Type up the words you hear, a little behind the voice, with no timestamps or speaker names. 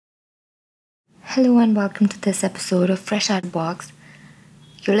Hello and welcome to this episode of Fresh Out Box.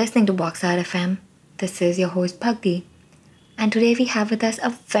 You're listening to Box Out FM. This is your host Bhakti, and today we have with us a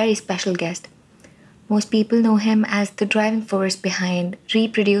very special guest. Most people know him as the driving force behind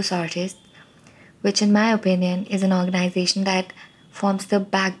Reproduce Artists, which, in my opinion, is an organization that forms the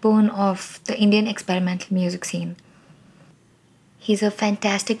backbone of the Indian experimental music scene. He's a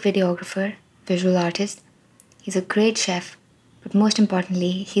fantastic videographer, visual artist, he's a great chef, but most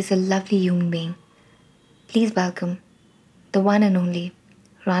importantly, he's a lovely human being. Please welcome the one and only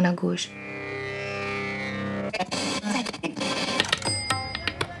Rana Ghosh.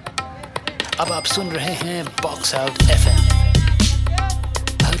 अब आप सुन रहे हैं box out FM,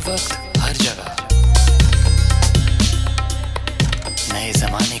 हर वक्त हर जगह नए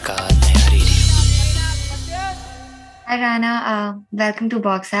जमाने का नया radio. Hi Rana, welcome to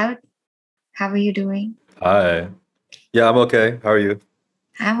Box Out. How are you doing? Hi. Yeah, I'm okay. How are you?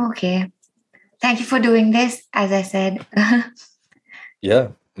 I'm okay. Thank you for doing this, as I said. Yeah,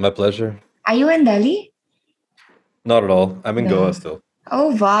 my pleasure. Are you in Delhi? Not at all. I'm in No. Goa still. Oh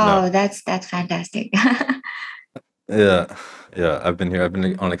wow, No. that's fantastic. Yeah, I've been here. I've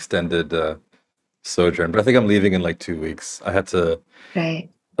been on extended sojourn, but I think I'm leaving in like 2 weeks. I had to Right.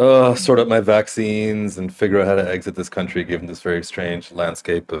 sort out my vaccines and figure out how to exit this country, given this very strange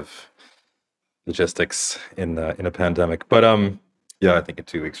landscape of logistics in a pandemic. But yeah, I think in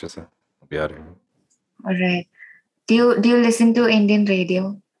 2 weeks or so I'll be out of here. All right. Do you listen to Indian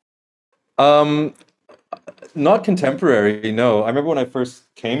radio? Um, Not contemporary, no. I remember when I first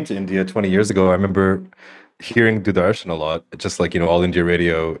came to India 20 years ago, I remember hearing Doordarshan a lot, just like, All India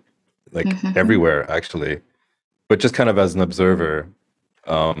radio, like Mhm. everywhere actually. But just kind of as an observer,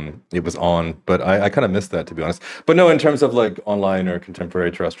 it was on. But I kind of missed that, to be honest. But no, in terms of like online or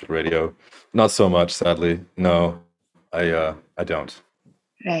contemporary terrestrial radio, not so much, sadly. No, I don't.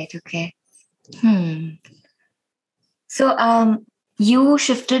 Right. Okay. So you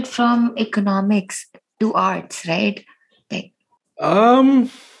shifted from economics to arts, right? Like Um,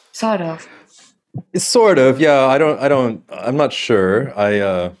 sort of. Sort of, yeah. I'm not sure.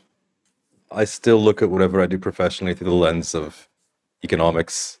 I still look at whatever I do professionally through the lens of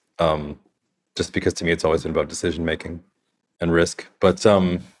economics, just because to me it's always been about decision making and risk. But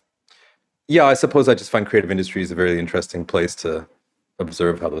yeah, I suppose I just find creative industries a very interesting place to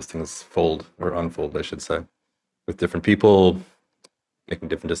observe how those things fold or unfold, I should say, with different people making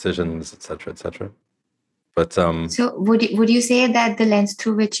different decisions, etc., etc. But So would you say that the lens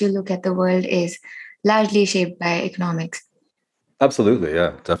through which you look at the world is largely shaped by economics? absolutely,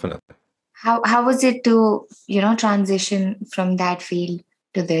 yeah, definitely. How was it to, transition from that field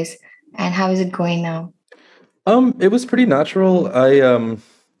to this? And how is it going now? It was pretty natural.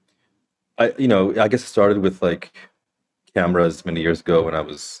 I guess it started with like cameras many years ago when I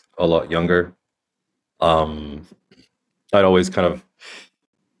was a lot younger. Um, I'd always kind of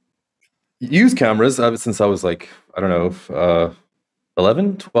used cameras since I was like, I don't know,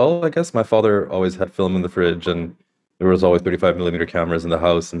 11, 12, I guess. My father always had film in the fridge and there was always 35 millimeter cameras in the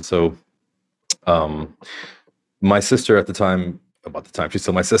house. And so my sister at the time, about the time, she's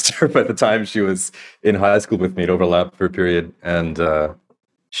still my sister, but at the time she was in high school with me. It overlapped for a period. And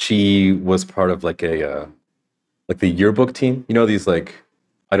she was part of like the yearbook team. These like,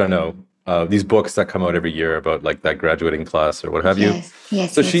 I don't know, these books that come out every year about like that graduating class or what have you.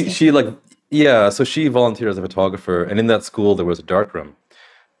 Yes. So yes. so she volunteered as a photographer, and in that school there was a darkroom,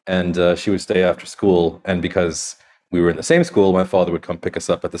 and she would stay after school. And because we were in the same school, my father would come pick us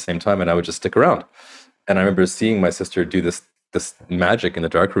up at the same time, and I would just stick around. And I remember seeing my sister do this magic in the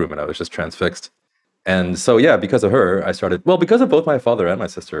darkroom, and I was just transfixed. And so yeah, because of her, because of both my father and my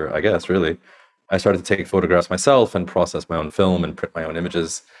sister, I guess really, I started to take photographs myself and process my own film and print my own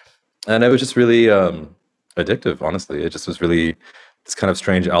images. And it was just really addictive, honestly. It just was really this kind of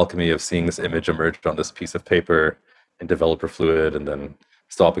strange alchemy of seeing this image emerge on this piece of paper in developer fluid and then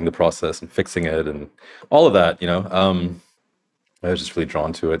stopping the process and fixing it and all of that, I was just really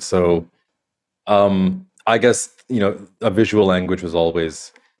drawn to it. So I guess, a visual language was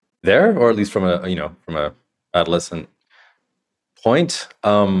always there, or at least from a adolescent point.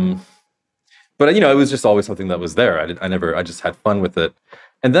 But it was just always something that was there. I just had fun with it.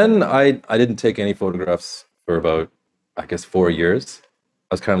 And then I didn't take any photographs for about, I guess, 4 years.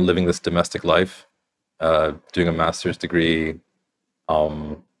 I was kind of living this domestic life, doing a master's degree.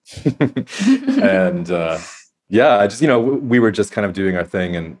 And yeah, I just, we were just kind of doing our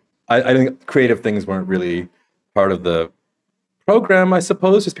thing. And I think creative things weren't really part of the program, I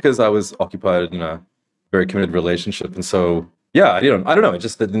suppose, just because I was occupied in a very committed relationship. And so, yeah, I don't know.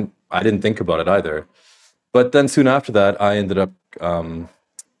 I didn't think about it either. But then soon after that, I ended up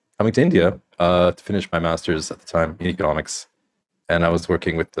coming to India to finish my master's at the time in economics, and I was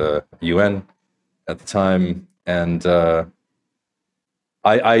working with the UN at the time, and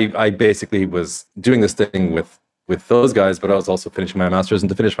I basically was doing this thing with those guys, but I was also finishing my master's, and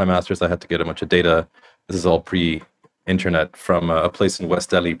to finish my master's, I had to get a bunch of data. This is all pre-internet from a place in West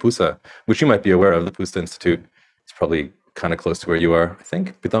Delhi, Pusa, which you might be aware of, the Pusa Institute. It's probably kind of close to where you are, I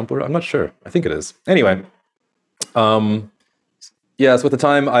think, Pithampur. I'm not sure. I think it is. Anyway, yeah, so at the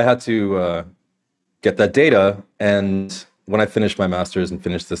time I had to get that data, and when I finished my master's and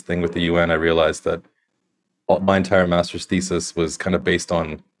finished this thing with the UN, I realized that my entire master's thesis was kind of based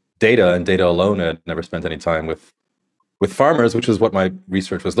on data and data alone. I'd never spent any time with farmers, which is what my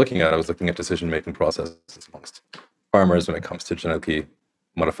research was looking at. I was looking at decision-making processes amongst farmers when it comes to genetically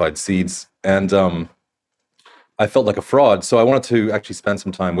modified seeds. And I felt like a fraud. So I wanted to actually spend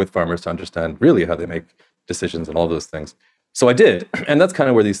some time with farmers to understand really how they make decisions and all those things. So I did. And that's kind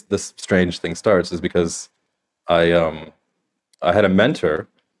of where this strange thing starts, is because I had a mentor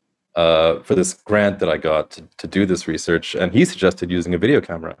for this grant that I got to do this research, and he suggested using a video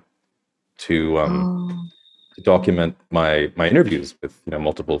camera to document my interviews with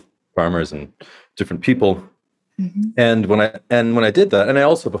multiple farmers and different people. And when I did that, and I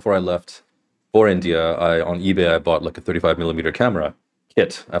also, before I left for India, on eBay I bought like a 35mm camera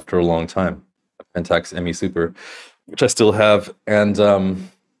kit after a long time, a Pentax ME Super, which I still have, and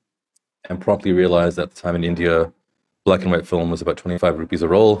promptly realized at the time in India, black and white film was about 25 rupees a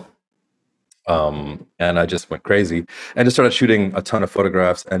roll. And I just went crazy and just started shooting a ton of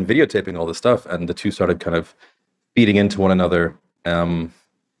photographs and videotaping all this stuff. And the two started kind of feeding into one another. And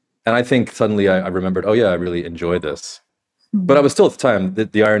I think suddenly I remembered, oh yeah, I really enjoy this. But I was still at the time,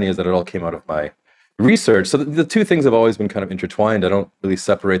 the irony is that it all came out of my research. So the two things have always been kind of intertwined. I don't really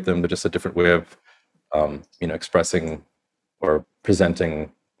separate them. They're just a different way of, expressing or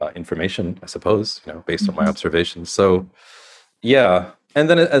presenting information, I suppose, based on my observations. So yeah. And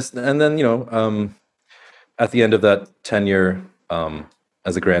then at the end of that tenure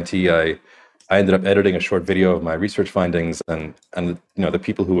as a grantee, I ended up editing a short video of my research findings, and the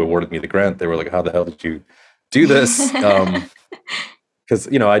people who awarded me the grant, they were like, "How the hell did you do this?" Because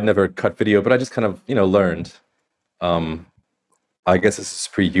I'd never cut video, but I just kind of learned. I guess this is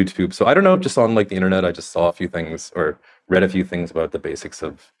pre-YouTube, so I don't know. Just on like the internet, I just saw a few things or read a few things about the basics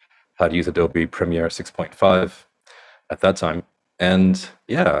of how to use Adobe Premiere 6.5 at that time. And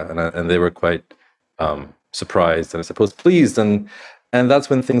yeah, and they were quite surprised and I suppose pleased, and that's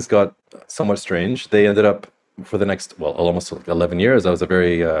when things got somewhat strange. They ended up, for the next almost 11 years, I was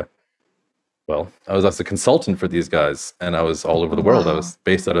I was a consultant for these guys, and I was all over the world. I was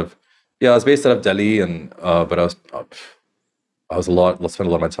based out of Delhi, and but I spent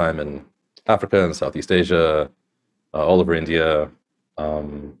a lot of my time in Africa and Southeast Asia, all over India,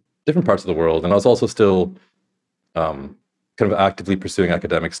 different parts of the world, and I was also still kind of actively pursuing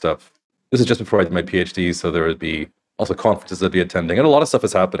academic stuff. This is just before I did my PhD, so there would be also conferences I'd be attending, and a lot of stuff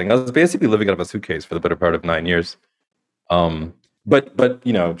is happening. I was basically living out of a suitcase for the better part of 9 years, but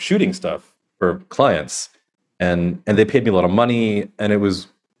shooting stuff for clients, and they paid me a lot of money, and it was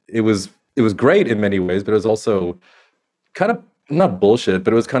great in many ways, but it was also kind of not bullshit,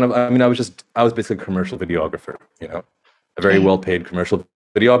 but it was kind of, I was basically a commercial videographer, a very well-paid commercial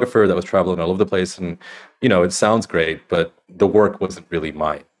videographer that was traveling all over the place, and it sounds great, but the work wasn't really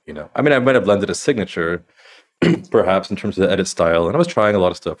mine. I might have lended a signature perhaps in terms of the edit style, and I was trying a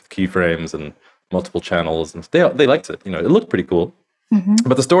lot of stuff with keyframes and multiple channels, and they liked it. It looked pretty cool,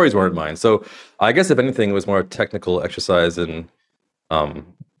 but the stories weren't mine. So I guess if anything, it was more a technical exercise in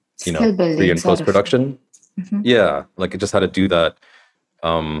pre and post production. Yeah, like just how to do that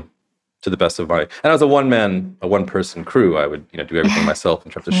to the best of my, and I was a one person crew. I would do everything myself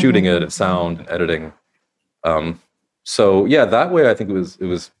in terms of shooting it and sound and editing. So yeah, that way I think it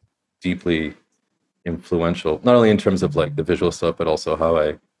was deeply influential, not only in terms of like the visual stuff, but also how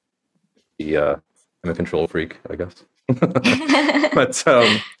I'm a control freak, I guess. But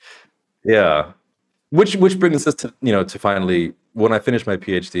yeah, which brings us to to finally, when I finished my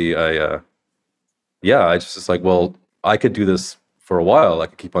PhD, I just was like, well, I could do this for a while. I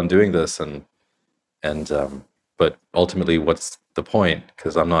could keep on doing this, and but ultimately, what's the point?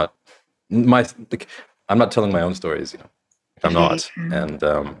 Because I'm not telling my own stories. I'm not,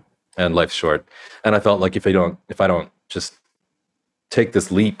 and life's short. And I felt like if I don't just take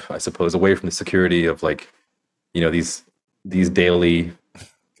this leap, I suppose, away from the security of like, these daily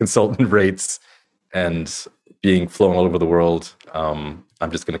consultant rates and being flown all over the world, I'm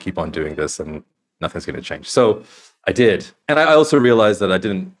just going to keep on doing this, and nothing's going to change. So I did. And I also realized that I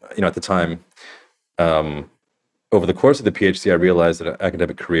didn't, at the time, over the course of the PhD, I realized that an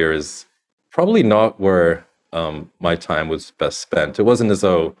academic career is probably not where my time was best spent. It wasn't as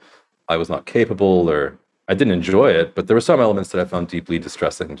though I was not capable or I didn't enjoy it, but there were some elements that I found deeply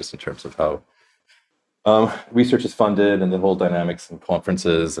distressing, just in terms of how research is funded and the whole dynamics and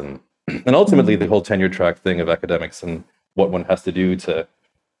conferences and ultimately the whole tenure track thing of academics and what one has to do to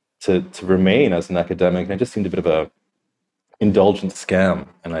remain as an academic. And it just seemed a bit of a indulgent scam,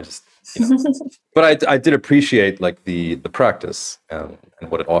 and I just, but I did appreciate like the practice and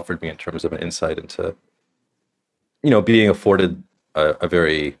what it offered me in terms of an insight into, being afforded a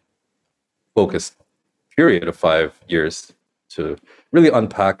very focused period of 5 years to really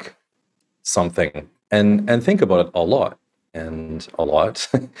unpack something and think about it a lot and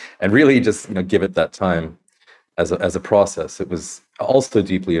and really just give it that time as a process. It was also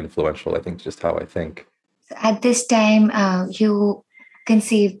deeply influential, I think, just how I think. So at this time, you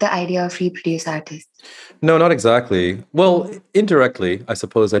conceived the idea of reproduce artists. No, not exactly. Well, indirectly, I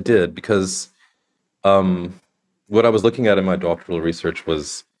suppose I did, because what I was looking at in my doctoral research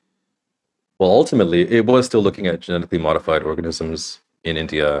was, well, ultimately, it was still looking at genetically modified organisms in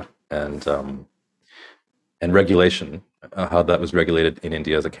India and regulation, how that was regulated in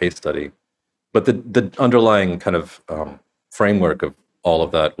India as a case study. But the underlying kind of framework of all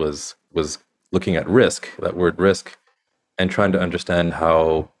of that was looking at risk, that word risk, and trying to understand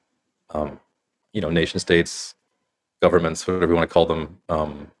how nation states, governments, whatever you want to call them,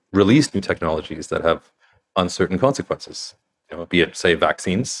 release new technologies that have uncertain consequences. Be it, say,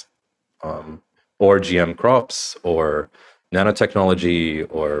 vaccines, or GM crops, or nanotechnology,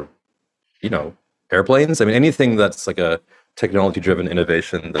 or airplanes. I mean, anything that's like a technology-driven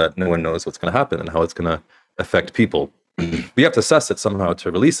innovation that no one knows what's going to happen and how it's going to affect people. We have to assess it somehow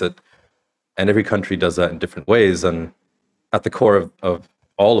to release it, and every country does that in different ways. And at the core of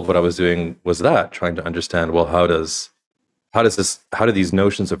all of what I was doing was that, trying to understand, well, how do these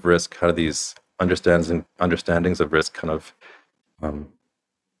notions of risk, how do these understandings of risk kind of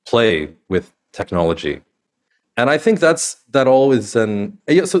play with technology? And I think that always, so I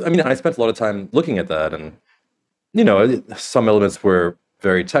mean, I spent a lot of time looking at that, and some elements were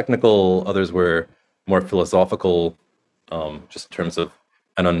very technical, others were more philosophical, just in terms of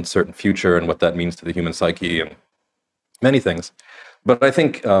an uncertain future and what that means to the human psyche and many things. But I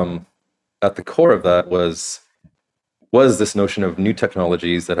think at the core of that was this notion of new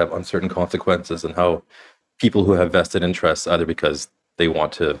technologies that have uncertain consequences, and how people who have vested interests, either because they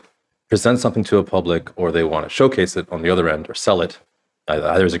want to present something to a public or they want to showcase it on the other end or sell it,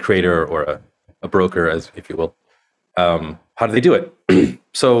 either as a creator or a broker, as if you will, how do they do it?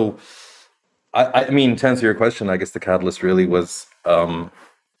 So, I mean, to answer your question, I guess the catalyst really was in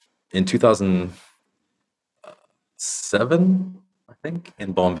 2007, I think,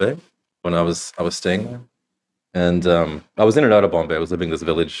 in Bombay, when I was staying there. And I was in and out of Bombay. I was living in this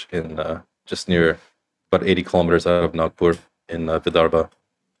village in just near, about 80 kilometers out of Nagpur in Vidarbha,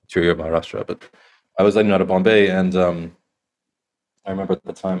 interior of Maharashtra. But I was in and out of Bombay, and I remember at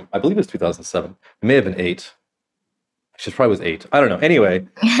the time, I believe it was 2007. It may have been 8. Actually, it probably was 8. I don't know. Anyway,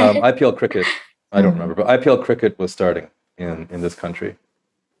 IPL cricket, I don't remember, but IPL cricket was starting in this country.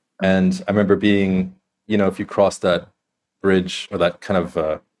 And I remember being, if you cross that bridge, or that kind of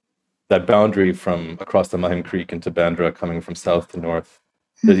that boundary from across the Mahim Creek into Bandra, coming from south to north,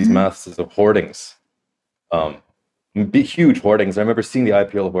 there are these masses of hoardings, big, huge hoardings. I remember seeing the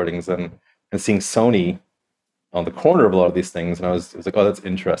IPL hoardings and seeing Sony on the corner of a lot of these things, and it was like, oh, that's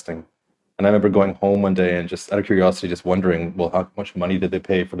interesting. And I remember going home one day and just out of curiosity, just wondering, well, how much money did they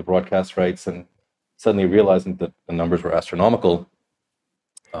pay for the broadcast rights? And suddenly realizing that the numbers were astronomical.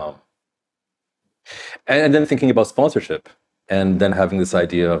 And then thinking about sponsorship, and then having this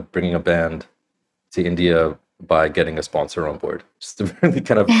idea of bringing a band to India by getting a sponsor on board. Just a really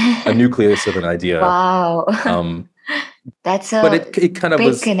kind of a nucleus of an idea. Wow. That's a but it kind of big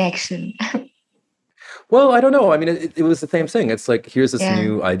was, connection. well, I don't know. I mean, it was the same thing. It's like, here's this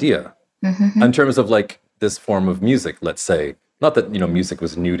new idea in terms of like this form of music, let's say. Not that, music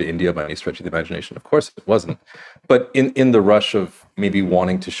was new to India by any stretch of the imagination. Of course it wasn't. But in the rush of maybe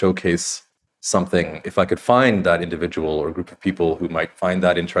wanting to showcase something, if I could find that individual or group of people who might find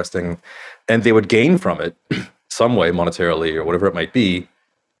that interesting and they would gain from it some way, monetarily or whatever it might be,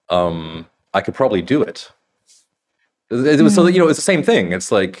 I could probably do it. It was so that, it's the same thing.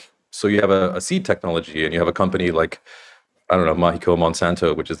 It's like, so you have a seed technology and you have a company like, I don't know, Mahiko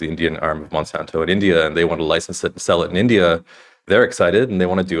Monsanto, which is the Indian arm of Monsanto in India, and they want to license it and sell it in India. They're excited and they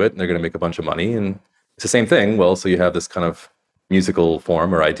want to do it and they're going to make a bunch of money. And it's the same thing. Well, so you have this kind of musical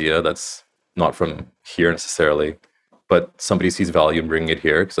form or idea that's not from here necessarily, but somebody sees value in bringing it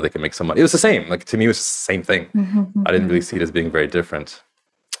here so they can make some money. It was the same. Like, to me, it was the same thing. I didn't really see it as being very different.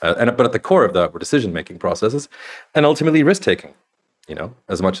 But at the core of that were decision-making processes and ultimately risk-taking,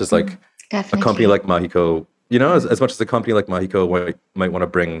 as much as like a company Definitely. like Mahiko, as much as a company like Mahiko might want to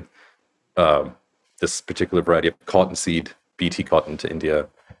bring this particular variety of cottonseed, BT cotton to India,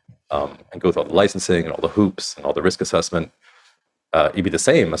 and go through all the licensing and all the hoops and all the risk assessment, it'd be the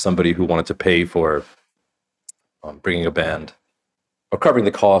same as somebody who wanted to pay for bringing a band or covering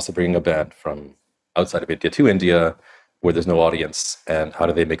the cost of bringing a band from outside of India to India where there's no audience, and how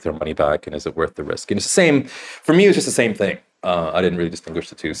do they make their money back, and is it worth the risk? And it's the same, for me, it's just the same thing. I didn't really distinguish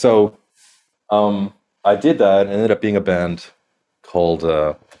the two. So I did that and ended up being a band called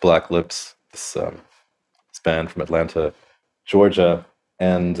Black Lips, this band from Atlanta, Georgia.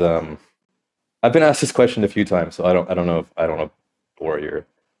 And I've been asked this question a few times, so I don't know if I don't know Warrior.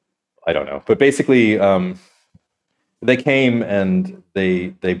 I don't know. But basically, they came and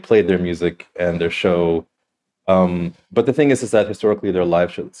they played their music and their show. But the thing is that historically their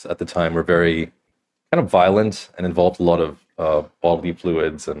live shows at the time were very kind of violent and involved a lot of bodily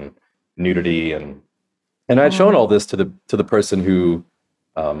fluids and nudity, and I had shown all this to the person who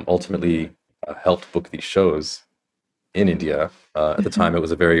ultimately helped book these shows in India. At the time, it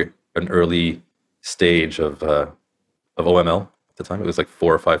was an early stage of OML. At the time, it was like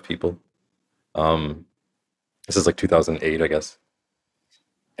 4 or 5 people. This is like 2008, I guess.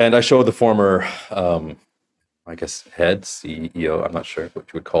 And I showed the former, I guess, head CEO. I'm not sure what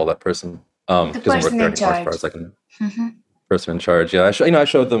you would call that person. The Doesn't work person there in anymore, as far charge. as I can. Person in charge. Yeah, I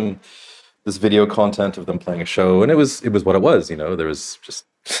showed them this video content of them playing a show, and it was what it was. There was just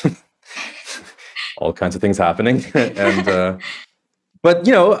all kinds of things happening, and but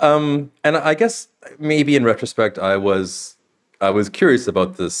and I guess maybe in retrospect, I was curious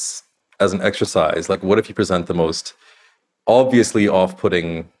about this as an exercise. Like, what if you present the most obviously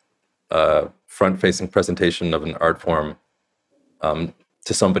off-putting front-facing presentation of an art form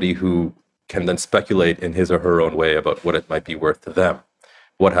to somebody who can then speculate in his or her own way about what it might be worth to them?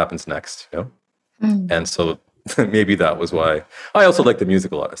 What happens next? And so maybe that was why I also like the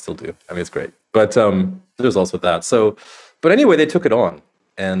music a lot. I still do. I mean, it's great. But there's also that. So, but anyway, they took it on,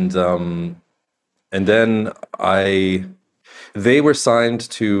 and then they were signed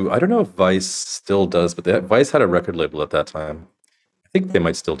to, I don't know if Vice still does, but Vice had a record label at that time. I think they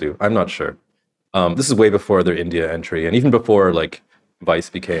might still do. I'm not sure. This is way before their India entry, and even before like Vice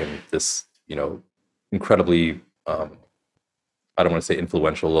became this, incredibly I don't want to say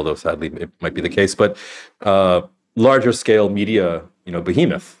influential, although sadly it might be the case, but larger scale media,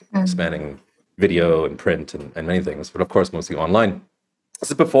 behemoth, spanning video and print and many things, but of course mostly online.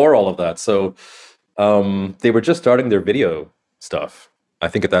 This is before all of that. So they were just starting their video stuff. I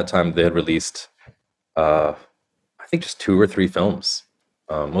think at that time they had released, I think just 2 or 3 films,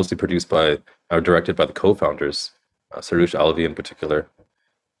 mostly produced by, or directed by the co-founders, Sarush Alvi in particular.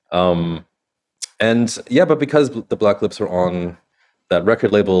 And yeah, but because the Black Lips were on that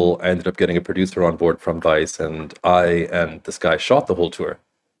record label, I ended up getting a producer on board from Vice, and I and this guy shot the whole tour.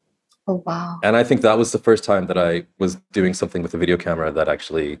 Oh, wow. And I think that was the first time that I was doing something with a video camera that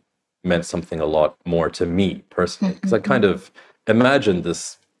actually meant something a lot more to me personally, because I kind of imagined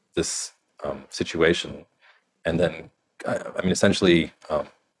this situation, and then I mean essentially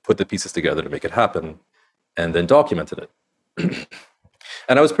put the pieces together to make it happen, and then documented it.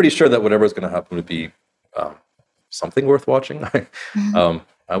 And I was pretty sure that whatever was going to happen would be something worth watching. I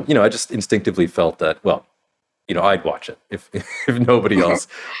just instinctively felt that, well, I'd watch it. If nobody else,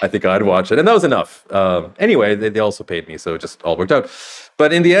 I think I'd watch it. And that was enough. Anyway, they also paid me, so it just all worked out.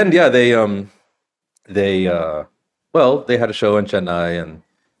 But in the end, yeah, they had a show in Chennai, and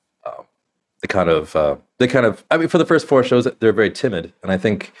they kind of, I mean, for the first 4 shows, they're very timid, and I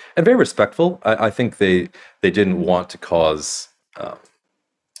think, and very respectful. I think they didn't want to cause, how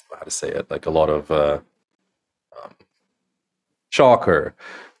to say it, like a lot of shock, or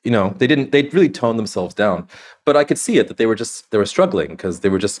they really toned themselves down. But I could see it that they were struggling because they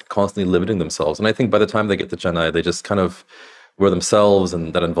were just constantly limiting themselves. And I think by the time they get to Chennai, they just kind of were themselves,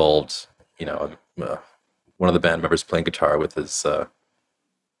 and that involved one of the band members playing guitar with his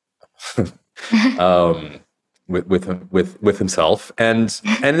with himself, and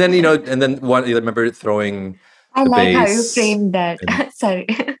then and then one, I remember throwing I the like how you bass. framed that. Sorry.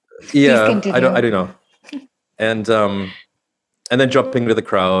 Yeah, continue. I don't know. And then jumping into the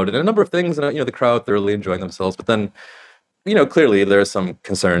crowd and a number of things, and the crowd thoroughly enjoying themselves. But then, clearly there are some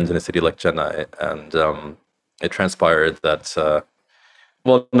concerns in a city like Chennai, and it transpired that a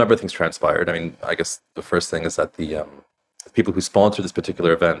number of things transpired. I mean, I guess the first thing is that the people who sponsored this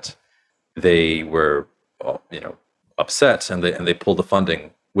particular event, they were upset, and they pulled the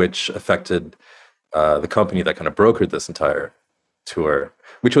funding, which affected the company that kind of brokered this entire tour,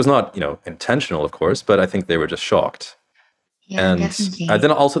 which was not, intentional, of course, but I think they were just shocked. Yeah, And definitely.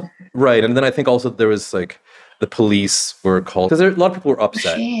 then also, right, and then I think also there was like the police were called because a lot of people were Oh,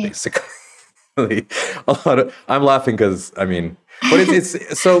 upset, shit. basically. I'm laughing because I mean, but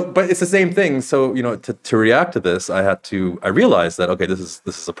it's so, but it's the same thing. So to react to this, I realized that okay, this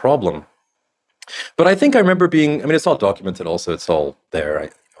is a problem. But I think I remember being, I mean, it's all documented. Also, it's all there.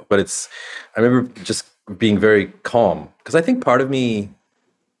 But I remember just being very calm because I think part of me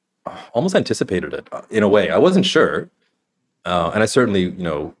almost anticipated it in a way. I wasn't sure, and I certainly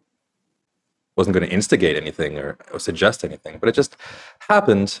wasn't going to instigate anything or suggest anything, but it just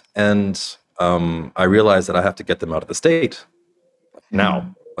happened, and I realized that I have to get them out of the state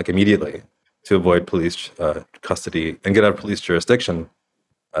now, like immediately, to avoid police custody and get out of police jurisdiction,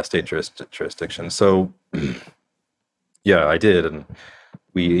 jurisdiction. So yeah, I did, and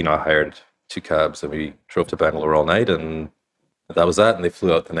we hired 2 cabs and we drove to Bangalore all night, and that was that. And they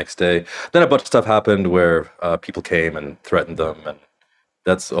flew out the next day. Then a bunch of stuff happened where people came and threatened them, and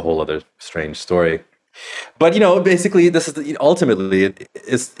that's a whole other strange story. But basically, this is ultimately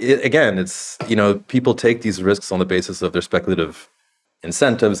again, it's people take these risks on the basis of their speculative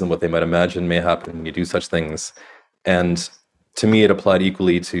incentives and what they might imagine may happen when you do such things. And to me, it applied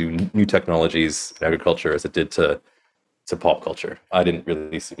equally to new technologies in agriculture as it did to pop culture. I didn't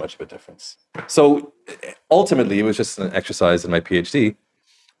really see much of a difference. So ultimately, it was just an exercise in my PhD,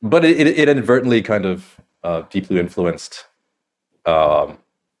 but it inadvertently kind of deeply influenced how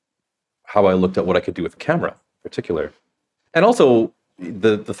I looked at what I could do with the camera, in particular, and also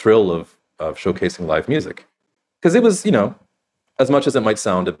the thrill of showcasing live music, because it was as much as it might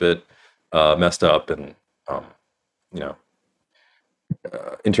sound a bit messed up and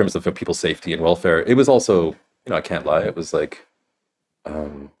in terms of people's safety and welfare, it was also I can't lie, it was like it's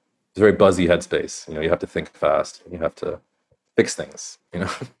a very buzzy headspace. You have to think fast, and you have to fix things. And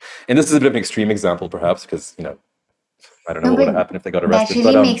this is a bit of an extreme example, perhaps, because I don't know No, what would but have happened if they got that arrested.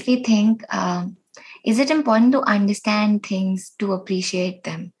 really But makes me think, is it important to understand things to appreciate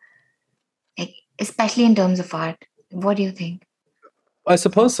them? Like, especially in terms of art. What do you think? I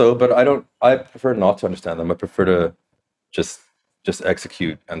suppose so. But I prefer not to understand them. I prefer to just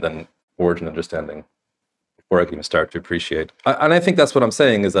execute and then forge an understanding before I can even start to appreciate. And I think that's what I'm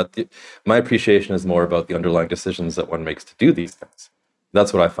saying is that my appreciation is more about the underlying decisions that one makes to do these things.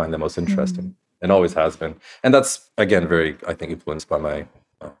 That's what I find the most interesting, and always has been. And that's again very, I think, influenced by my,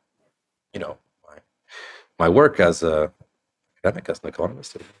 my work as a academic, as an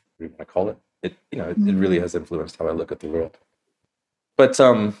economist, if you want to call it. It really has influenced how I look at the world. But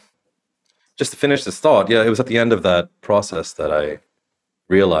just to finish this thought, yeah, it was at the end of that process that I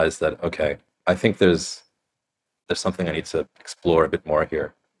realized that okay, I think there's something I need to explore a bit more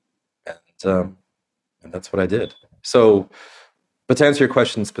here, and that's what I did. So, but to answer your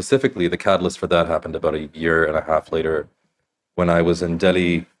question specifically, the catalyst for that happened about a year and a half later, when I was in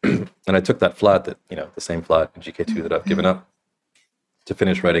Delhi, and I took that flat the same flat in GK2 that I've given up to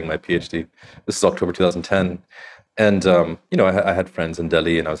finish writing my PhD. This is October 2010, and I had friends in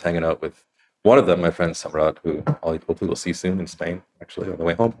Delhi, and I was hanging out with one of them, my friend Samrat, who I'll hopefully will see soon in Spain, actually on the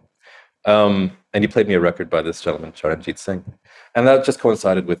way home. And he played me a record by this gentleman, Charanjit Singh. And that just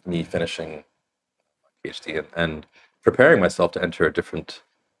coincided with me finishing my PhD and preparing myself to enter a different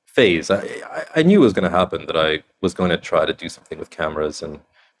phase. I knew it was going to happen, that I was going to try to do something with cameras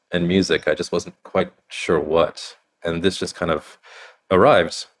and music. I just wasn't quite sure what. And this just kind of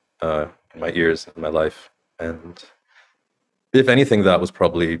arrived in my ears, in my life. And if anything, that was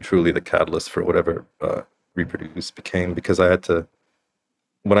probably truly the catalyst for whatever Reproduce became, because I had to,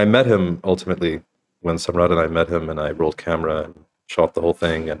 when I met him, ultimately, when Samrat and I met him and I rolled camera and shot the whole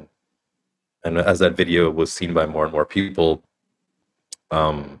thing, and as that video was seen by more and more people,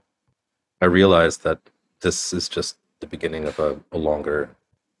 I realized that this is just the beginning of a longer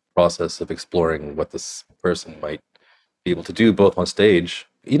process of exploring what this person might be able to do, both on stage.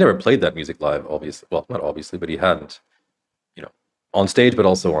 He never played that music live, obviously. Well, not obviously, but he hadn't, on stage, but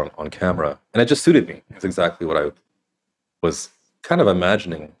also on camera. And it just suited me. It's exactly what I was kind of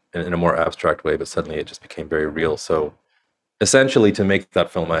imagining in a more abstract way, but suddenly it just became very real. So essentially, to make that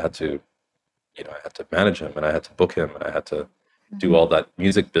film, I had to manage him, and I had to book him, and I had to do all that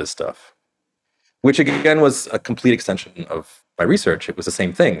music biz stuff, which again was a complete extension of my research. It was the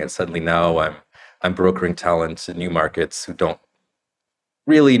same thing. And suddenly now I'm brokering talent in new markets who don't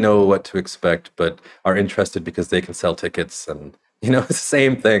really know what to expect, but are interested because they can sell tickets, and it's the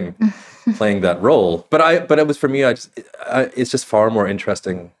same thing, playing that role. But it was, for me, it's just far more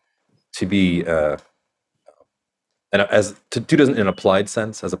interesting to be and as to do it in an applied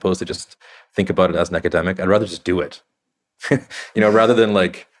sense, as opposed to just think about it as an academic. I'd rather just do it Rather than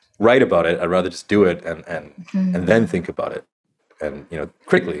like write about it, I'd rather just do it and then think about it, and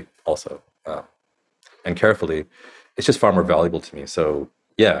critically also, and carefully. It's just far more valuable to me. So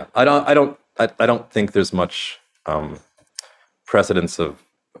yeah, I don't think there's much precedence of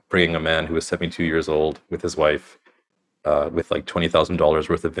bringing a man who is 72 years old with his wife, with like $20,000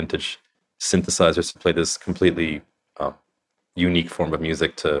 worth of vintage synthesizers to play this completely unique form of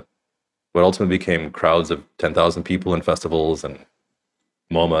music to what ultimately became crowds of 10,000 people in festivals and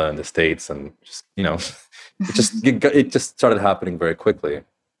MoMA in the States, and just it just started happening very quickly.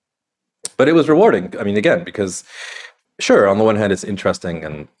 But it was rewarding. I mean, again, because sure, on the one hand, it's interesting,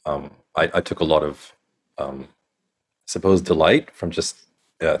 and I took a lot of suppose delight from just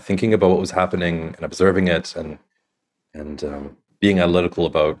thinking about what was happening and observing it, and being analytical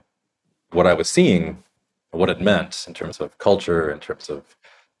about what I was seeing, what it meant in terms of culture, in terms of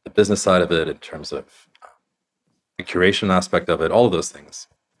the business side of it, in terms of the curation aspect of it, all of those things.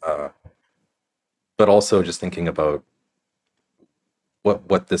 But also just thinking about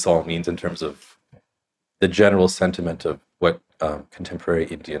what this all means in terms of the general sentiment of what contemporary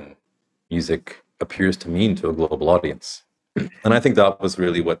Indian music appears to mean to a global audience. And I think that was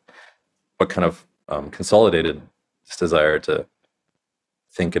really what kind of consolidated this desire to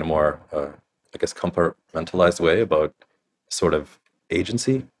think in a more, I guess, compartmentalized way about sort of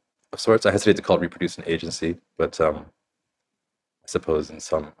agency of sorts. I hesitate to call it reproduce an agency, but I suppose in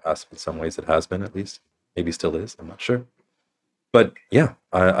some ways it has been, at least. Maybe still is, I'm not sure. But yeah,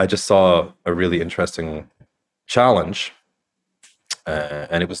 I just saw a really interesting challenge,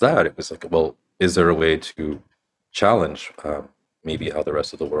 and it was like, well, is there a way to challenge maybe how the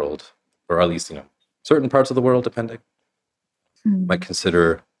rest of the world, or at least certain parts of the world, depending, might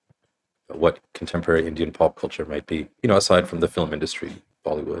consider what contemporary Indian pop culture might be, aside from the film industry,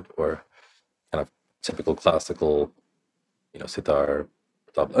 Bollywood, or kind of typical classical, sitar.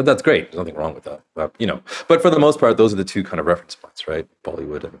 That's great. There's nothing wrong with that. But for the most part, those are the two kind of reference points, right?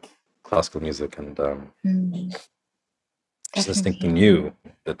 Bollywood and classical music, and just thinking new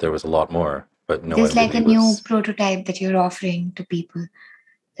that there was a lot more, but no. There's like a new prototype that you're offering to people,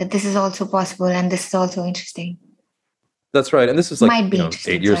 that this is also possible and this is also interesting. That's right, and this is like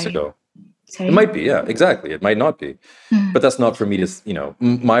 8 years ago. Sorry? It might be, yeah, exactly. It might not be, but that's not for me to.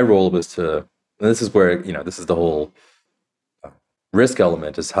 My role was to, and this is where this is the whole risk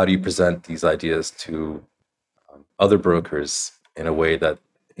element, is how do you present these ideas to other brokers in a way that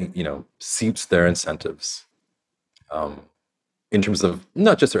suits their incentives, in terms of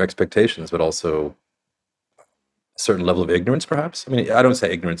not just their expectations, but also a certain level of ignorance, perhaps. I mean, I don't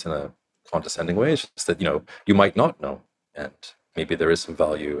say ignorance in a condescending way. It's just that you might not know, and maybe there is some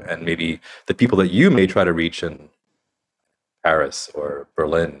value, and maybe the people that you may try to reach in Paris or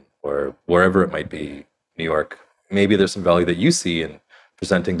Berlin or wherever it might be, New York, maybe there's some value that you see in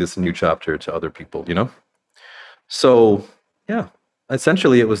presenting this new chapter to other people, So, yeah,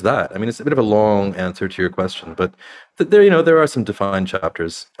 essentially it was that. I mean, it's a bit of a long answer to your question, but there are some defined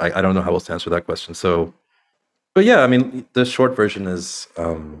chapters. I don't know how else to answer that question. So, but yeah, I mean, the short version is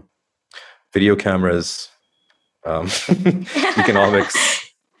video cameras,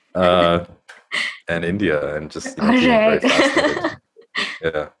 economics, and India, and just being very fascinated.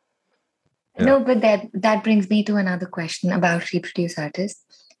 Yeah. No, but that brings me to another question about reproduce artists,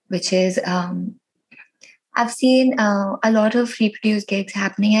 which is I've seen a lot of reproduce gigs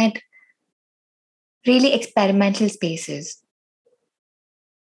happening at really experimental spaces.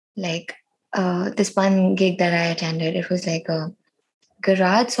 Like this one gig that I attended, it was like a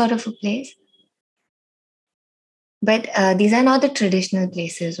garage sort of a place. But these are not the traditional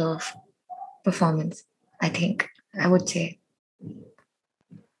places of performance, I think, I would say.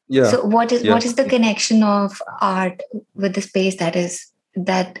 Yeah. So what is the connection of art with the space that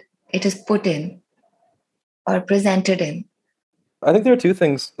it is put in or presented in? I think there are two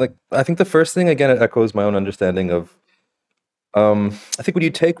things. Like, I think the first thing, again, it echoes my own understanding of. I think when you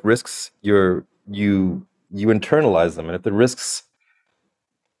take risks, you internalize them, and if the risks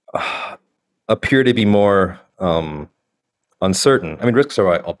appear to be more uncertain, I mean, risks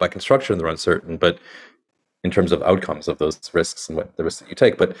are by construction they're uncertain, but in terms of outcomes of those risks and what the risks that you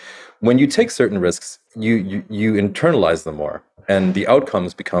take. But when you take certain risks, you internalize them more, and the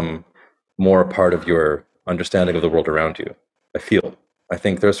outcomes become more a part of your understanding of the world around you. I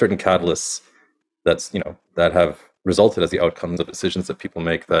think there are certain catalysts that have resulted as the outcomes of decisions that people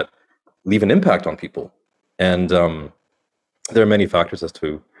make that leave an impact on people. And there are many factors as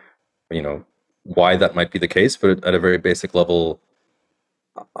to why that might be the case, but at a very basic level,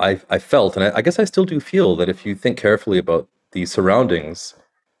 I felt, and I guess I still do feel, that if you think carefully about the surroundings,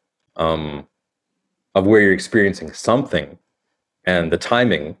 of where you're experiencing something, and the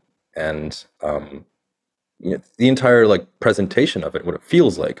timing, and the entire like presentation of it, what it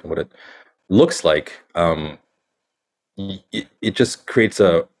feels like and what it looks like. It just creates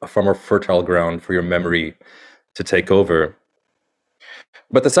a far more fertile ground for your memory to take over.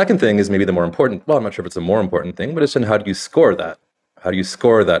 But the second thing is maybe the more important. Well, I'm not sure if it's a more important thing, but it's in how do you score that? How do you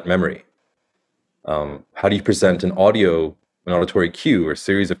score that memory? How do you present an auditory cue or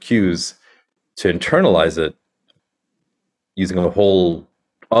series of cues to internalize it using a whole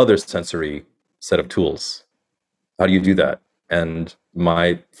other sensory set of tools? How do you do that? And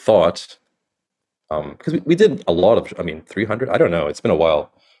my thought, because we did a lot of, 300, I don't know, it's been a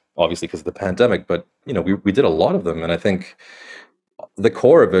while, obviously because of the pandemic, but we did a lot of them. And I think the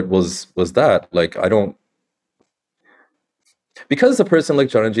core of it was that, like, because a person like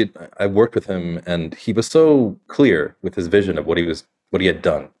Janarjit, I worked with him and he was so clear with his vision of what he had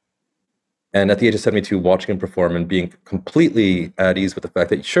done. And at the age of 72, watching him perform and being completely at ease with the fact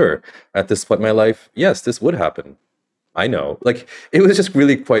that, sure, at this point in my life, yes, this would happen. I know. Like, it was just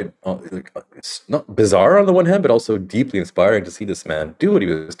really quite, it's not bizarre on the one hand, but also deeply inspiring to see this man do what he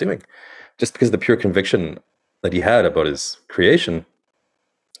was doing. Just because of the pure conviction that he had about his creation.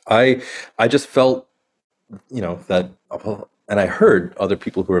 I just felt, that, and I heard other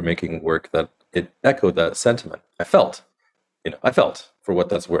people who were making work that it echoed that sentiment. I felt for what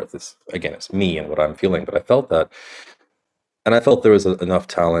that's worth. It's me and what I'm feeling, but I felt that. And I felt there was enough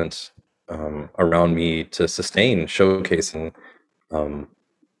talent around me to sustain showcasing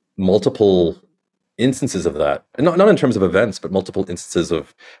multiple instances of that. And not in terms of events, but multiple instances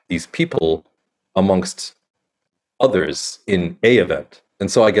of these people amongst others in a event.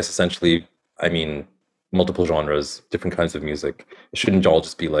 And so I guess essentially, multiple genres, different kinds of music. It shouldn't all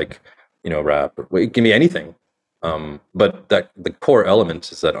just be like, rap. It can be anything. But that the core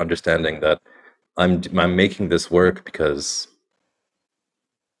element is that understanding that I'm making this work because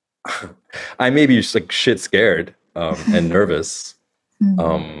I may be just like shit scared and nervous,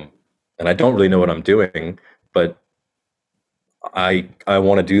 and I don't really know what I'm doing, but I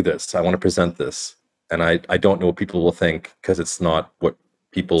want to do this. I want to present this, and I don't know what people will think because it's not what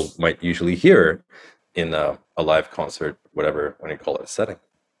people might usually hear in a live concert, whatever when you call it a setting.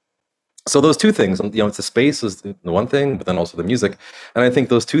 So those two things, it's the space is the one thing, but then also the music, and I think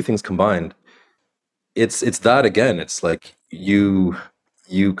those two things combined, it's that again. It's like you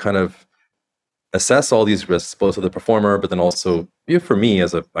kind of assess all these risks, both of the performer, but then also for me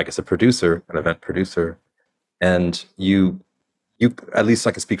as a producer, an event producer, and you at least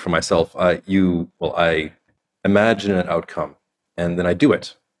I can speak for myself. I imagine an outcome, and then I do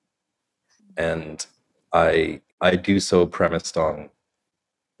it, and I do so premised on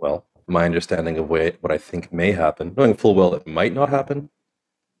my understanding of what I think may happen, knowing full well it might not happen.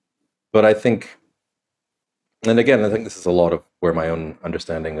 But I think, and again, I think this is a lot of where my own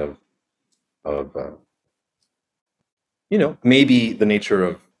understanding of maybe the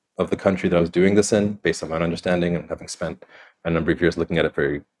nature of the country that I was doing this in, based on my own understanding and having spent a number of years looking at it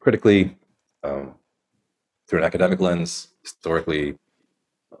very critically through an academic lens, historically,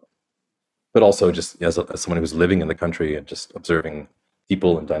 but also just as someone who's living in the country and just observing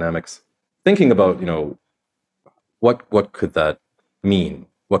people and dynamics, thinking about, what could that mean?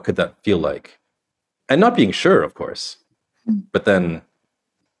 What could that feel like? And not being sure, of course, but then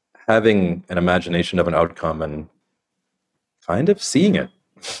having an imagination of an outcome and kind of seeing it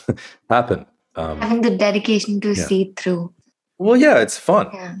happen. Having the dedication to see it through. Well, yeah, it's fun.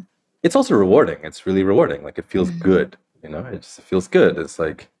 Yeah. It's also rewarding. It's really rewarding. Like, it feels good, it just feels good. It's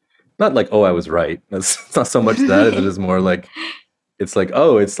like, not like, oh, I was right. It's not so much that, it is more like, it's like,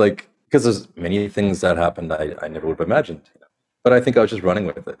 oh, it's like, because there's many things that happened I never would have imagined. But I think I was just running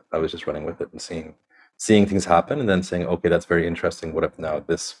with it. I was just running with it and seeing things happen and then saying, okay, that's very interesting. What if now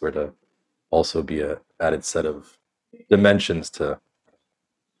this were to also be a added set of dimensions to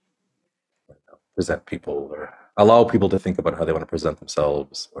present people or allow people to think about how they want to present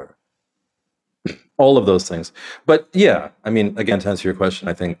themselves or all of those things. But yeah, again, to answer your question,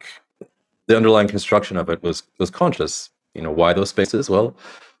 I think the underlying construction of it was conscious. Why those spaces? Well,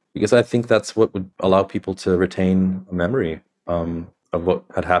 because I think that's what would allow people to retain a memory of what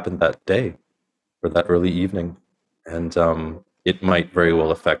had happened that day or that early evening. And it might very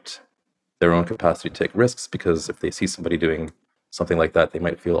well affect their own capacity to take risks, because if they see somebody doing something like that, they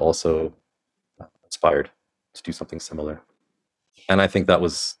might feel also inspired to do something similar. And I think that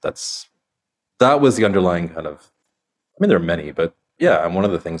was the underlying kind of, there are many, but yeah, and one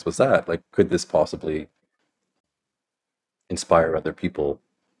of the things was that, like, could this possibly inspire other people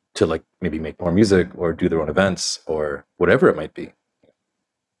to, like, maybe make more music or do their own events or whatever it might be.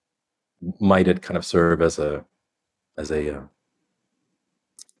 might it kind of serve as a as a uh,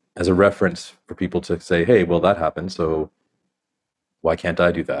 as a reference for people to say, hey, well, that happened, so why can't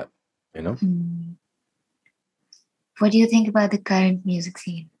I do that? You know? Hmm. What do you think about the current music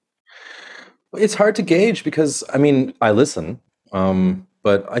scene? It's hard to gauge because I mean I listen,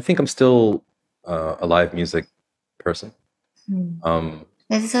 but I think I'm still a live music person. Hmm. Um,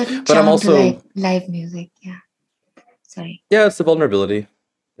 There's a certain but I'm charm to also live music. Yeah. Sorry. yeah, it's the vulnerability.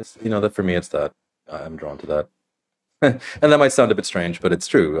 It's that for me, it's that I'm drawn to that. And that might sound a bit strange, but it's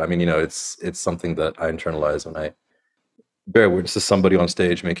true. I mean, it's something that I internalize when I bear witness to somebody on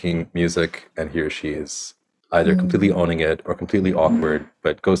stage making music, and he or she is either completely Hmm. owning it or completely awkward,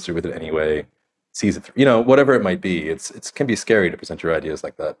 but goes through with it anyway, sees it through. Whatever it might be. It can be scary to present your ideas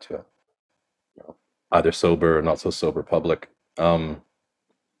like that to either sober or not so sober public. And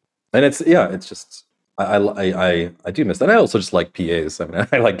it's just I do miss that. And I also just like PAs. I mean,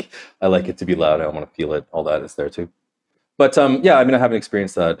 I like it to be loud. I want to feel it. All that is there too. But yeah, I mean, I haven't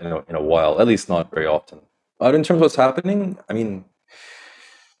experienced that in a while, at least not very often. But in terms of what's happening, I mean,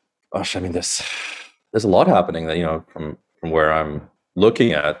 gosh, I mean, there's a lot happening that from where I'm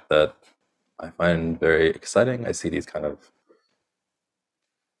looking at that I find very exciting. I see these kind of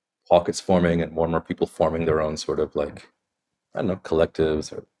pockets forming and more people forming their own sort of like I don't know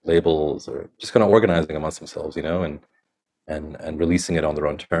collectives or labels or just kind of organizing amongst themselves, and releasing it on their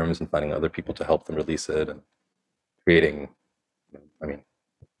own terms and finding other people to help them release it and creating, I mean,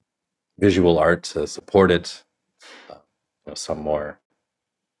 visual art to support it. Some more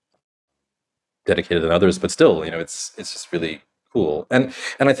dedicated than others, but still, it's just really cool. And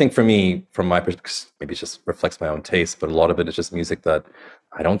I think for me, from my perspective, maybe it just reflects my own taste, but a lot of it is just music that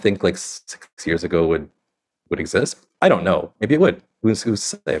I don't think like 6 years ago would exist. I don't know. Maybe it would. Who's to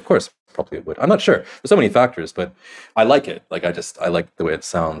say? Of course, probably it would. I'm not sure. There's so many factors, but I like it. Like I like the way it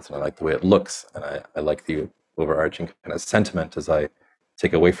sounds, and I like the way it looks, and I like the overarching kind of sentiment as I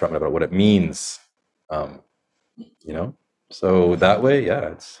take away from it about what it means. Um, you know. So that way, yeah,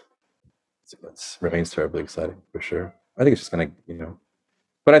 it remains terribly exciting for sure. I think it's just gonna,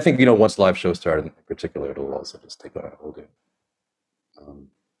 but I think once live shows start in particular, it'll also just take on a um,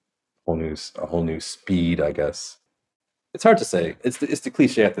 a whole new speed, I guess. It's hard to say. It's the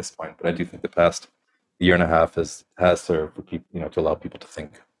cliche at this point, but I do think the past year and a half has served for people, to allow people to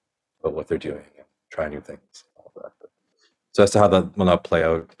think about what they're doing and try new things. All of that. So as to how that will now play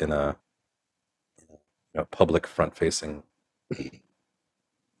out in a public front-facing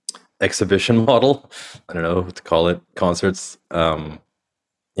exhibition model, I don't know what to call it, concerts.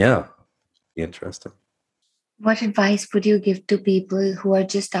 Yeah, be interesting. What advice would you give to people who are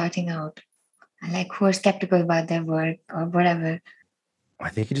just starting out, and like who are skeptical about their work or whatever? I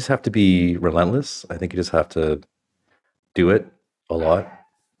think you just have to be relentless. I think you just have to do it a lot,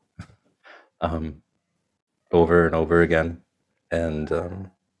 um, over and over again, and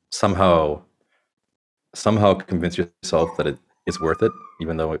somehow convince yourself that it is worth it,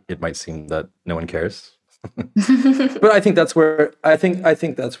 even though it might seem that no one cares. But I think that's where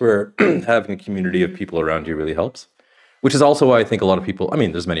having a community of people around you really helps. Which is also why I think a lot of people. I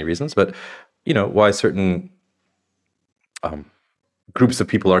mean, there's many reasons, but why certain groups of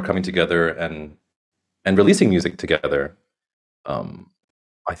people are coming together and releasing music together.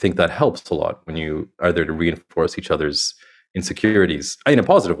 I think that helps a lot when you are there to reinforce each other's insecurities in a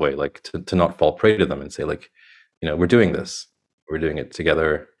positive way, like to not fall prey to them and say like, we're doing this, we're doing it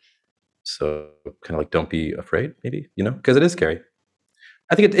together. So kind of like, don't be afraid, maybe, because it is scary.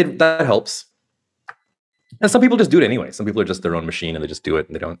 I think that helps. And some people just do it anyway. Some people are just their own machine and they just do it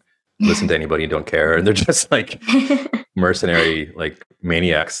and they don't listen to anybody and don't care. And they're just like mercenary, like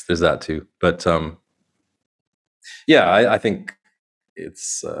maniacs. There's that too. But yeah, I think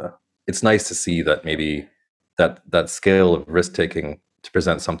it's nice to see that maybe that scale of risk taking to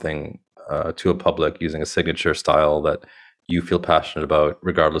present something to a public using a signature style that you feel passionate about,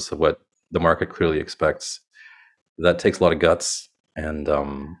 regardless of what the market clearly expects. That takes a lot of guts, and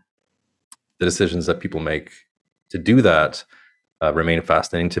the decisions that people make to do that remain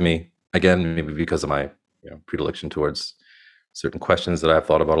fascinating to me. Again, maybe because of my predilection towards certain questions that I've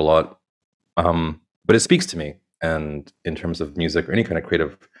thought about a lot. But it speaks to me, and in terms of music or any kind of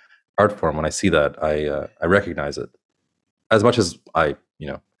creative art form, when I see that, I recognize it. As much as I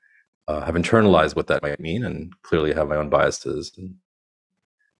have internalized what that might mean, and clearly have my own biases and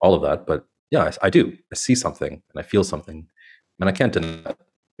all of that, but yeah, I do. I see something and I feel something, and I can't deny it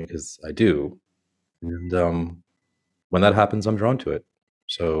because I do. And when that happens, I'm drawn to it.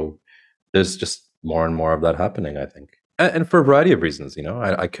 So there's just more and more of that happening, I think, and for a variety of reasons.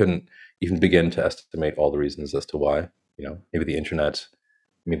 I couldn't even begin to estimate all the reasons as to why. Maybe the internet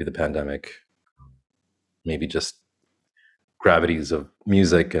maybe the pandemic, maybe just gravities of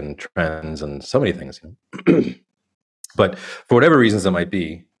music and trends and so many things. But for whatever reasons it might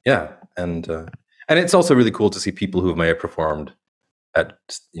be, yeah. And it's also really cool to see people who may have performed at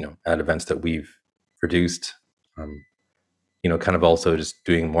at events that we've produced. Um, kind of also just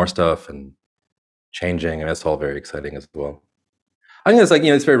doing more stuff and changing, and that's all very exciting as well. I think it's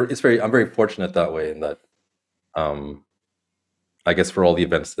like I'm very fortunate that way, in that um, I guess for all the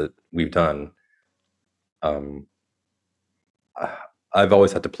events that we've done, um, I've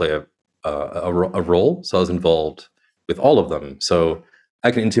always had to play a role, so I was involved with all of them. So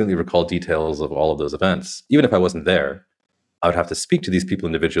I can intimately recall details of all of those events, even if I wasn't there. I would have to speak to these people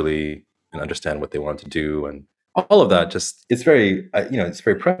individually and understand what they wanted to do, and all of that. Just it's very it's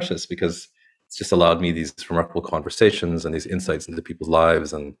very precious, because it's just allowed me these remarkable conversations and these insights into people's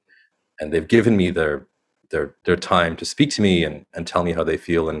lives, and they've given me their time to speak to me and tell me how they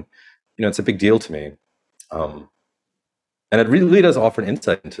feel, and it's a big deal to me. And it really does offer an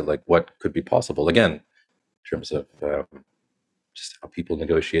insight into like what could be possible, again, in terms of just how people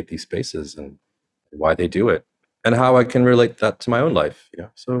negotiate these spaces and why they do it, and how I can relate that to my own life.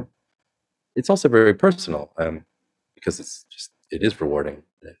 So it's also very personal, because it is rewarding.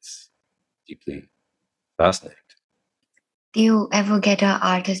 It's deeply fascinating. Do you ever get an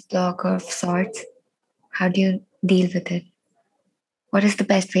artist block of sorts? How do you deal with it? What is the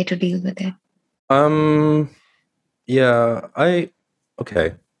best way to deal with it? Yeah,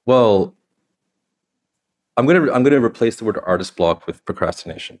 okay. Well, I'm gonna replace the word artist block with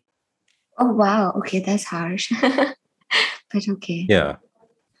procrastination. Oh wow, okay, that's harsh. But okay. Yeah.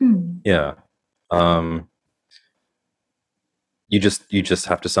 Yeah. You just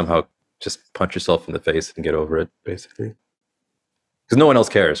have to somehow just punch yourself in the face and get over it, basically. Because no one else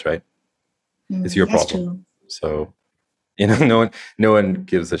cares, right? It's your That's problem. true. So, no one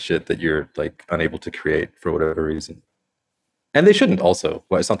gives a shit that you're like unable to create for whatever reason. And they shouldn't also.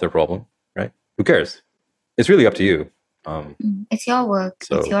 Well, it's not their problem, right? Who cares? It's really up to you. It's your work.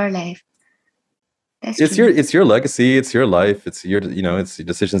 So it's your life. That's it's true. it's your legacy. It's your life. It's your it's the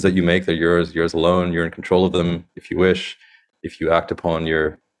decisions that you make. They're yours alone. You're in control of them if you wish. If you act upon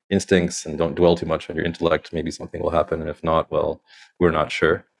your instincts and don't dwell too much on your intellect, maybe something will happen. And if not, well, we're not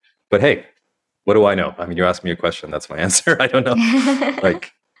sure. But hey, what do I know? I mean, you're asking me a question. That's my answer. I don't know.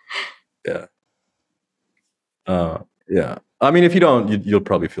 Like, yeah. Yeah. I mean, if you don't, you'll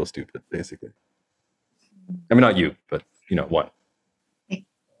probably feel stupid, basically. I mean, not you, but one.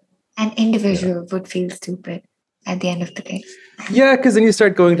 An individual would feel stupid at the end of the day. Yeah, because then you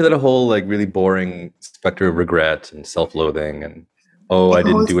start going to that whole like really boring specter of regret and self-loathing, and Like I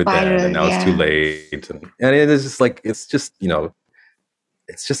a whole didn't do it then, and now spiral, it's too yeah. late, and it is just like it's just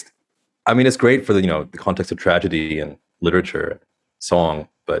I mean, it's great for the the context of tragedy and literature, song,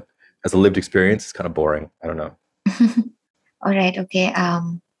 but as a lived experience, it's kind of boring. I don't know. All right, okay.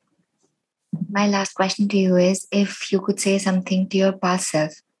 My last question to you is, if you could say something to your past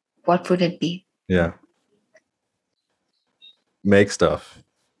self, what would it be? Yeah, make stuff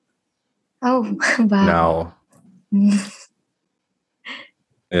Oh, wow. now.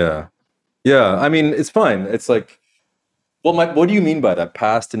 Yeah. I mean, it's fine. It's like, well, what do you mean by that?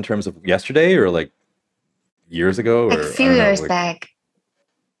 Past in terms of yesterday, or like years ago, Like or a I few don't know, years like, back.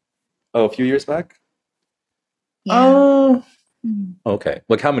 oh, a few years back. Yeah. Oh, okay.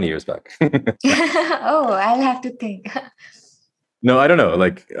 Like how many years back? Oh, I'll have to think. No, I don't know.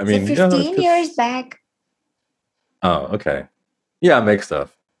 Like, I Say mean, 15 years back. Oh, okay. Yeah, make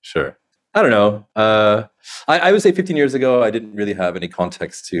stuff. Sure. I don't know. I would say 15 years ago, I didn't really have any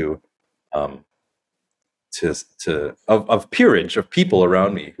context um, of peerage of people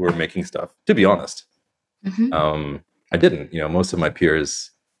around me who were making stuff. To be honest, I didn't. Most of my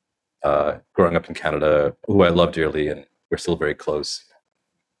peers, growing up in Canada, who I love dearly, and we're still very close.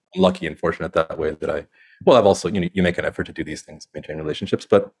 I'm lucky and fortunate that way that I've also you make an effort to do these things, maintain relationships,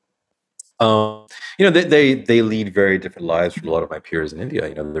 but they lead very different lives from a lot of my peers in India.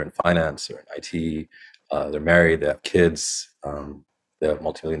 They're in finance or in IT. They're married. They have kids. They have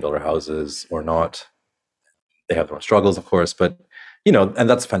multi-million-dollar houses or not. They have their own struggles, of course, but and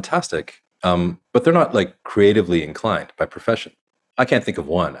that's fantastic. But they're not like creatively inclined by profession. I can't think of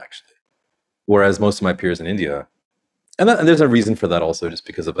one actually. Whereas most of my peers in India, and there's a reason for that also, just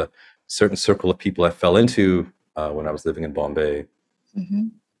because of a certain circle of people I fell into when I was living in Bombay. A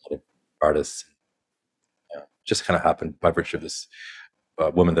lot of artists, just kind of happened by virtue of this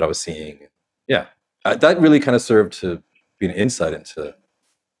woman that I was seeing. Yeah, that really kind of served to be an insight into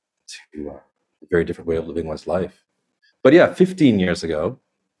a very different way of living one's life. But yeah, 15 years ago,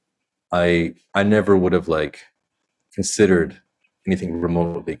 I never would have like considered anything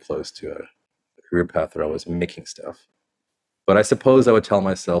remotely close to a career path where I was making stuff. But I suppose I would tell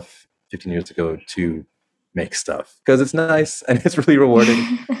myself 15 years ago to make stuff because it's nice and it's really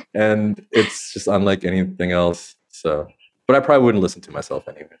rewarding and it's just unlike anything else. So, but I probably wouldn't listen to myself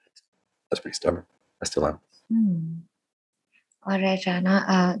anyway. That's pretty stubborn. I still am. All right,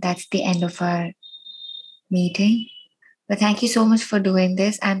 Rana. That's the end of our meeting. But thank you so much for doing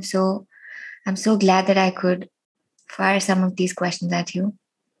this. I'm so glad that I could fire some of these questions at you.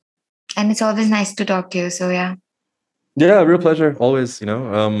 And it's always nice to talk to you. So yeah. Yeah, real pleasure. Always, take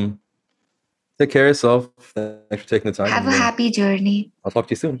care of yourself. Thanks for taking the time. Have a happy journey. I'll talk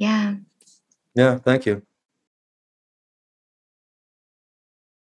to you soon. Yeah. Yeah, thank you.